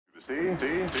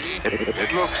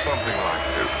It looks something like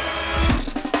this.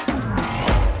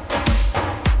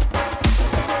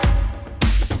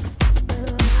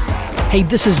 Hey,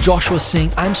 this is Joshua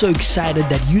Singh. I'm so excited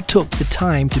that you took the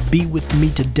time to be with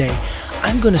me today.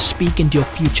 I'm going to speak into your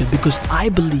future because I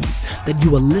believe that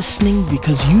you are listening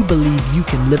because you believe you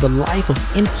can live a life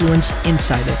of influence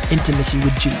inside of intimacy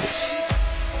with Jesus.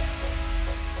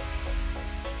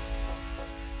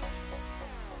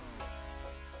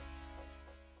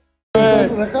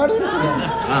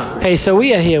 Hey, so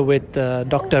we are here with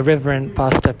Dr. Reverend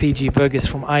Pastor P.G. Verghese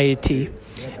from IAT,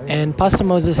 and Pastor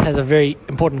Moses has a very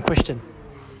important question.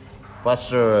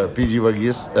 Pastor P.G.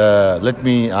 Verghese, let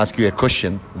me ask you a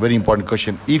question, very important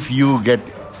question. If you get,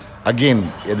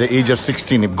 again, at the age of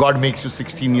 16, if God makes you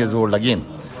 16 years old again,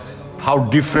 how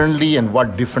differently and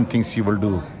what different things you will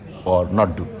do or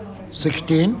not do?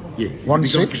 16? Yeah,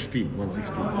 116.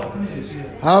 116.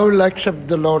 I will accept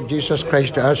the Lord Jesus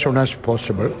Christ as soon as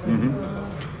possible.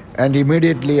 And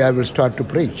immediately I will start to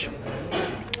preach.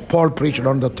 Paul preached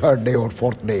on the third day or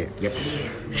fourth day. Yep.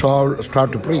 So I will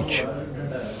start to preach.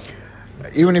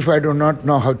 Even if I do not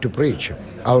know how to preach,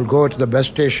 I will go to the bus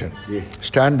station,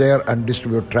 stand there and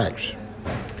distribute tracts.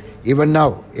 Even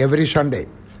now, every Sunday,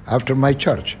 after my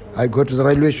church, I go to the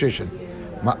railway station.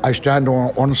 I stand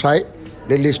on one side,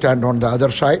 Lily stand on the other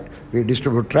side, we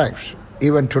distribute tracts.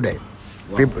 Even today.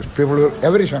 Wow. People will,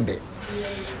 every Sunday.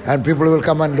 And people will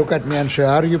come and look at me and say,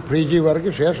 are you P.G.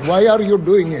 Verghese? Yes. Why are you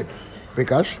doing it?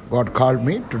 Because God called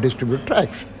me to distribute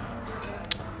tracts.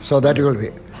 So that will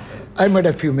be. I made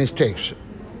a few mistakes.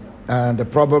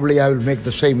 And probably I will make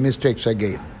the same mistakes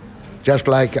again. Just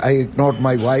like I ignored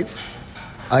my wife,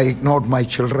 I ignored my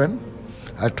children,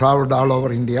 I traveled all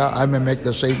over India, I may make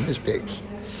the same mistakes.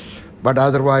 But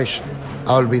otherwise,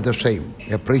 I will be the same,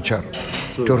 a preacher.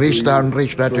 So to reach the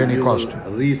unreached at any cost.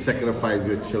 Re-sacrifice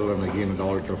your children again at the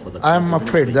altar for the. I am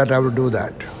afraid that I will do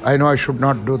that. I know I should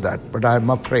not do that, but I am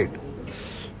afraid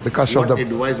because what of the.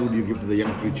 What advice would you give to the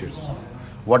young preachers?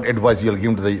 What advice you'll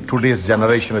give to the today's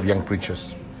generation of young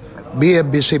preachers? Be a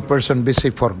busy person,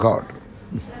 busy for God.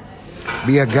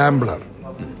 Be a gambler.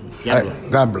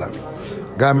 Gambler.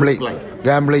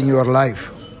 Gambling your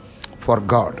life for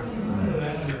God.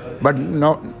 But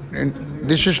no,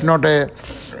 this is not a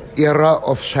era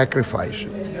of sacrifice.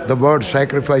 The word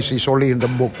sacrifice is only in the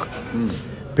book.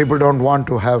 People don't want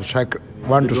to have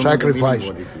sacrifice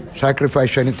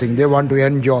anything. They want to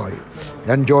enjoy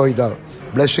the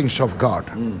blessings of God.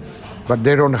 But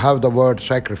they don't have the word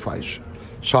sacrifice.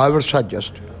 So I will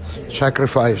suggest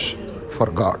sacrifice for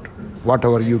God,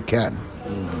 whatever you can.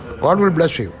 God will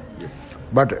bless you.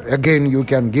 But again, you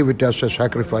can give it as a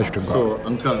sacrifice to God. So,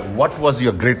 Uncle, what was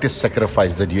your greatest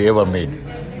sacrifice that you ever made?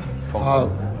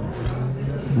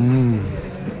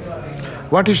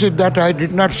 What is it that I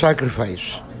did not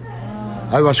sacrifice?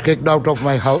 I was kicked out of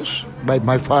my house by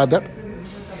my father.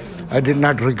 I did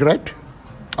not regret.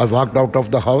 I walked out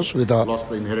of the house with lost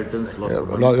the inheritance,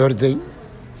 lost everything.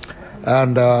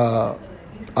 And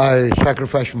I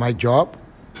sacrificed my job,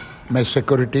 my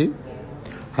security.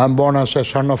 I'm born as a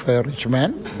son of a rich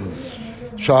man.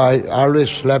 So I always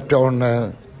slept on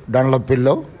a Dunlop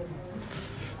pillow.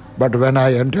 But when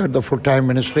I entered the full-time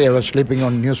ministry, I was sleeping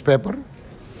on newspaper.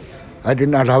 I did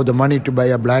not have the money to buy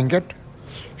a blanket.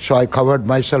 So I covered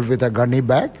myself with a gunny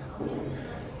bag.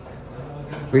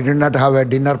 We did not have a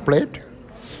dinner plate.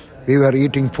 We were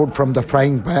eating food from the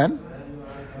frying pan.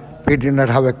 We did not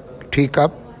have a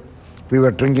teacup. We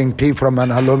were drinking tea from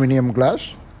an aluminum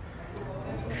glass.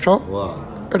 So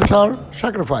it's all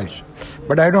sacrifice.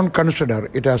 But I don't consider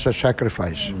it as a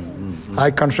sacrifice.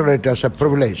 I consider it as a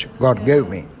privilege God gave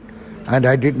me. And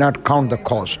I did not count the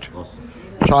cost.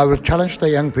 So I will challenge the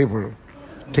young people,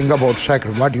 think about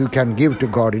sacrifice, what you can give to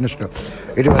God instead.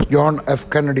 It was John F.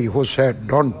 Kennedy who said,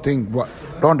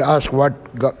 don't ask what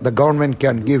the government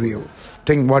can give you.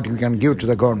 Think what you can give to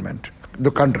the government, the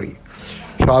country.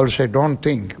 So I will say, don't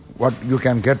think what you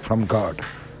can get from God.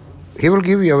 He will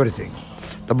give you everything.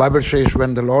 The Bible says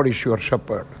when the Lord is your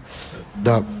shepherd,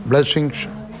 the blessings,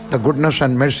 the goodness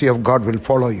and mercy of God will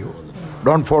follow you.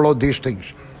 Don't follow these things.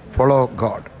 Follow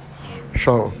God.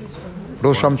 So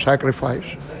do some sacrifice.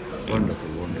 Wonderful.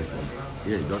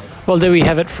 Yeah, well, there we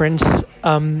have it, friends.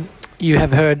 You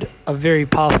have heard a very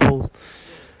powerful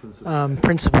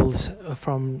principles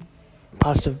from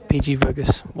Pastor P.G.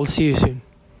 Verghese. We'll see you soon.